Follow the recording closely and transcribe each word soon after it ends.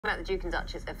About the Duke and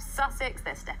Duchess of Sussex,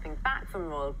 they're stepping back from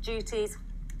royal duties.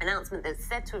 Announcement that's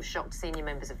said to have shocked senior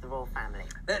members of the royal family.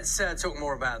 Let's talk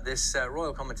more about this.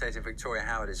 Royal commentator Victoria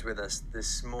Howard is with us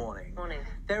this morning. Morning.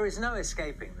 There is no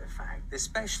escaping the fact,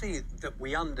 especially that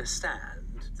we understand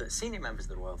that senior members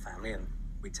of the royal family, and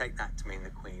we take that to mean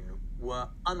the Queen, were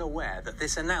unaware that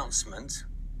this announcement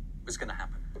was going to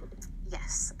happen.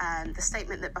 Yes, the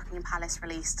statement that Buckingham Palace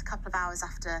released a couple of hours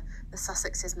after the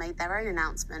Sussexes made their own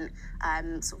announcement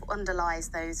sort of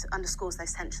underscores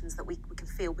those tensions that we can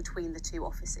feel between the two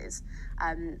offices.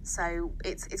 So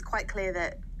it's quite clear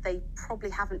that they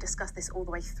probably haven't discussed this all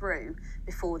the way through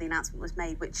before the announcement was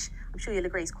made, which I'm sure you'll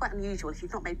agree is quite unusual. If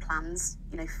you've not made plans,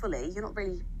 fully, you're not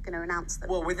really going to announce them.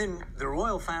 Well, within the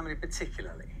royal family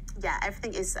particularly. Yeah,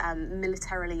 everything is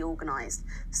militarily organised.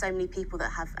 So many people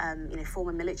that have,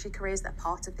 former military careers that are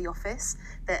part of the office,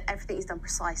 that everything is done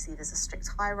precisely. There's a strict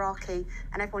hierarchy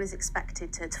and everyone is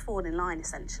expected to fall in line,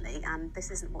 essentially, and this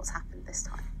isn't what's happened this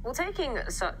time. Well, putting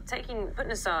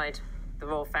aside the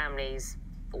royal family's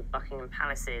or Buckingham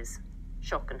Palace's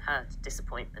shock and hurt,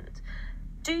 disappointment,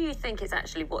 do you think it's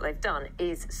actually what they've done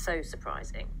is so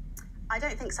surprising? I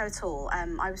don't think so at all.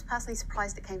 I was personally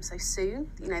surprised it came so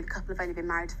soon. The couple have only been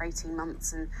married for 18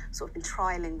 months and sort of been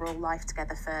trialling royal life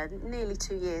together for nearly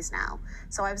 2 years now.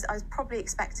 So I was probably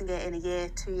expecting it in a year,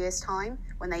 2 years' time,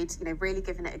 when they'd really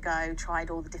given it a go, tried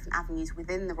all the different avenues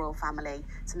within the royal family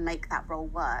to make that role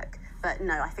work. But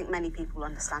no, I think many people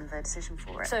understand their decision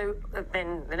for it. So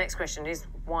then the next question is,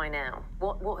 why now?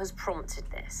 What has prompted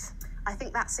this? I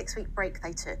think that 6-week break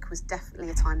they took was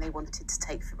definitely a time they wanted to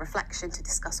take for reflection, to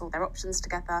discuss all their options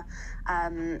together.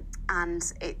 And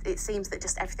it seems that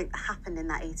just everything that happened in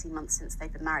that 18 months since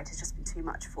they've been married has just been too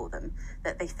much for them,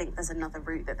 that they think there's another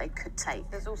route that they could take.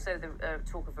 There's also the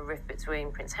talk of a rift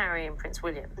between Prince Harry and Prince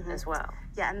William as well.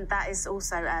 Yeah, and that is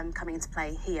also coming into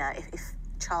play here. If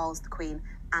Charles, the Queen,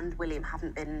 and William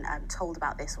haven't been told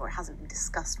about this, or it hasn't been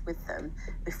discussed with them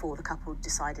before the couple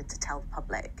decided to tell the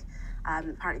public.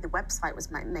 Apparently the website was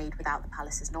made without the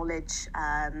palace's knowledge.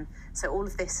 So all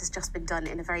of this has just been done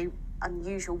in a very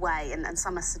unusual way, and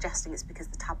some are suggesting it's because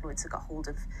the tabloids have got hold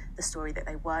of the story that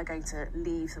they were going to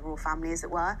leave the royal family, as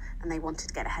it were, and they wanted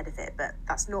to get ahead of it. But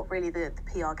that's not really the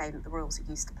PR game that the royals are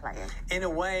used to playing. In a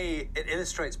way, it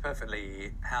illustrates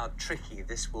perfectly how tricky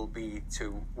this will be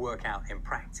to work out in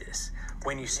practice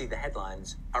when you see the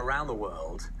headlines around the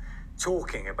world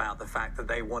talking about the fact that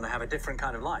they want to have a different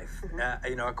kind of life,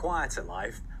 a quieter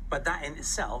life, but that in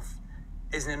itself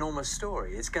is an enormous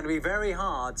story. It's going to be very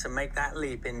hard to make that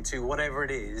leap into whatever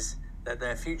it is that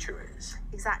their future is.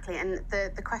 Exactly, and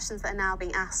the questions that are now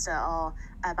being asked are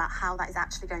about how that is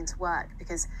actually going to work,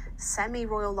 because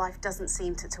semi-royal life doesn't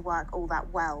seem to work all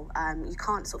that well. You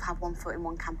can't sort of have one foot in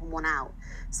one camp and one out.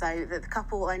 So the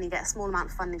couple only get a small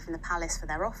amount of funding from the palace for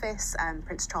their office.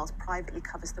 Prince Charles privately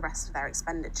covers the rest of their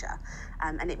expenditure,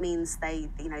 and it means they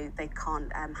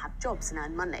can't have jobs and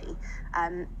earn money.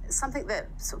 Something that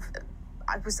sort of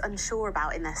I was unsure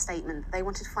about in their statement, they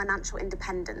wanted financial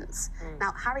independence.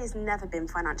 Now, Harry has never been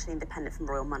financially independent from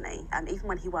royal money. Even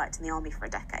when he worked in the army for a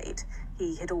decade,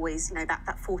 he had always,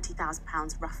 that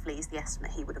 £40,000 roughly is the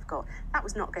estimate he would have got. That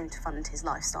was not going to fund his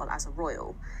lifestyle as a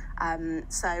royal.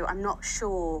 So I'm not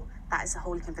sure that is a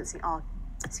wholly convincing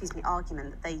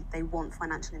argument that they want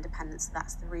financial independence.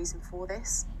 That's the reason for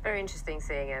this. Very interesting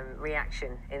seeing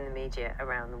reaction in the media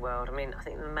around the world. I mean, I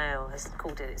think the Mail has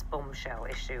called it its bombshell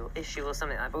issue or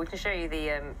something like that. But we can show you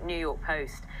the New York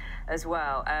Post as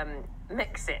well.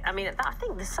 Mexit. I mean, I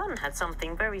think the Sun had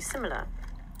something very similar.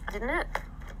 I didn't know.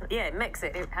 Yeah,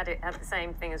 Mexit had the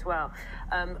same thing as well.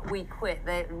 We quit.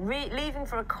 They're leaving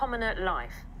for a commoner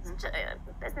life. They're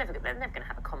never going to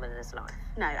have a commoner's life.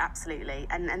 No, absolutely.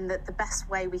 And the best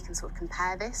way we can sort of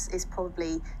compare this is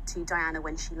probably to Diana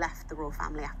when she left the royal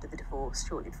family after the divorce,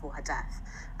 shortly before her death.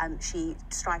 She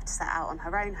strived to set out on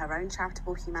her own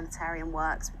charitable humanitarian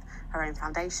works, with her own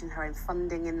foundation, her own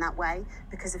funding in that way,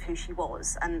 because of who she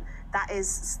was. And that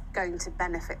is going to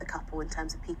benefit the couple in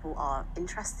terms of people are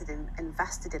interested in,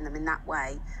 invested in them in that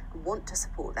way, and want to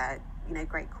support their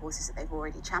great causes that they've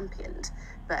already championed.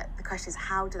 But the question is,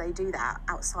 how do they do that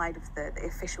outside of the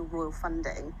official royal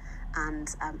funding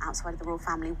and outside of the royal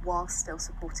family, while still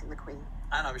supporting the Queen?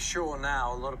 And I'm sure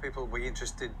now a lot of people will be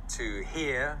interested to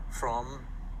hear from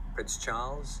Prince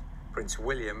Charles, Prince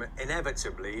William.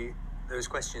 Inevitably, those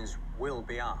questions will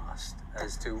be asked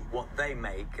as to what they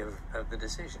make of the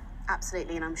decision.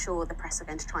 Absolutely, and I'm sure the press are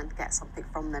going to try and get something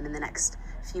from them in the next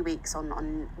few weeks on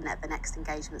the next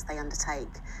engagements they undertake.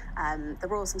 The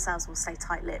royals themselves will stay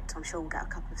tight-lipped. I'm sure we'll get a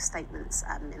couple of statements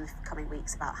in the coming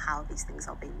weeks about how these things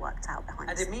are being worked out behind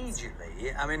the scenes. And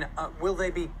immediately, I mean, will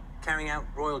they be carrying out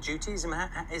royal duties? I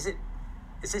mean, is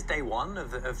this day one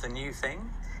of the new thing?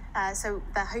 So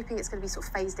they're hoping it's going to be sort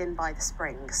of phased in by the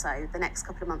spring. So the next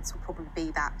couple of months will probably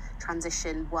be that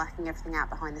transition, working everything out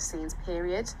behind the scenes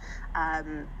period.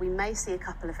 We may see a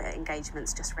couple of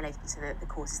engagements just relating to the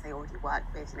courses they already work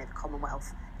with, the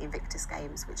Commonwealth, the Invictus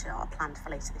Games, which are planned for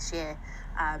later this year.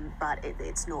 But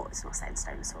it's not set in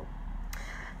stone at all.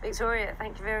 Victoria,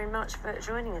 thank you very much for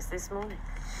joining us this morning.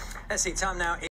 Let's see, time now.